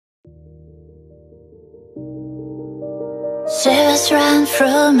Shivers ran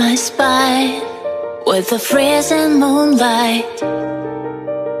through my spine with the freezing moonlight.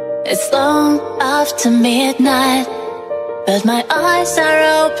 It's long after midnight, but my eyes are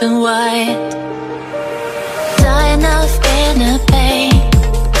open wide. Dying of inner pain,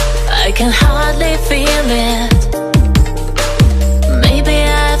 I can hardly feel it. Maybe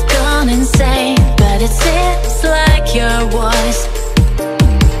I've gone insane, but it seems like your voice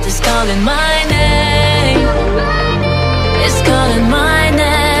is calling my name. It's calling my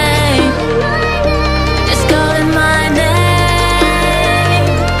name. It's calling my name.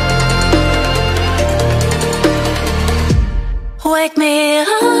 Wake me up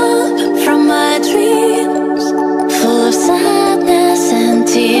from my dreams, full of sadness and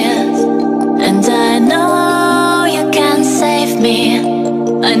tears. And I know you can save me.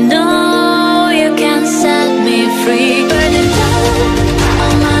 I know you can set me free. Burning down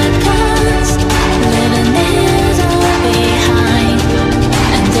all my past, leaving it all behind.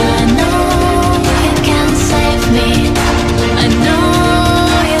 And I know you can save me. I know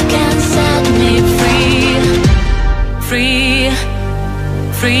you can set me free. Free,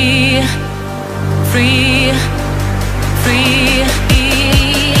 free, free, free.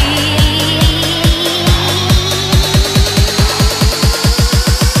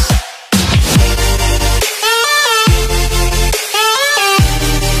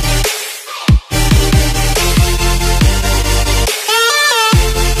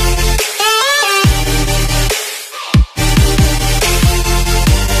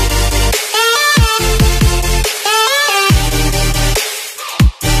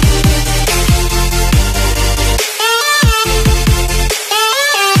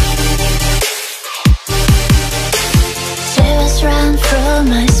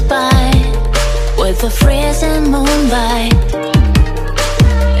 The freezing moonlight.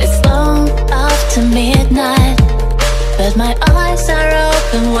 It's long after midnight, but my eyes are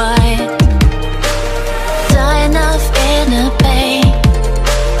open wide. Dying of inner pain,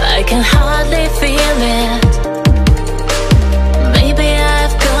 I can hardly feel it. Maybe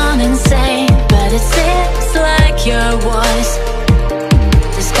I've gone insane, but it seems like your voice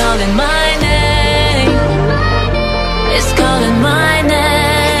is calling my name. It's calling my name.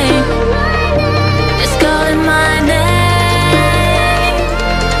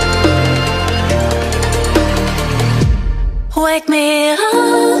 Wake me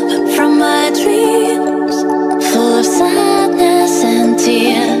up from my dreams.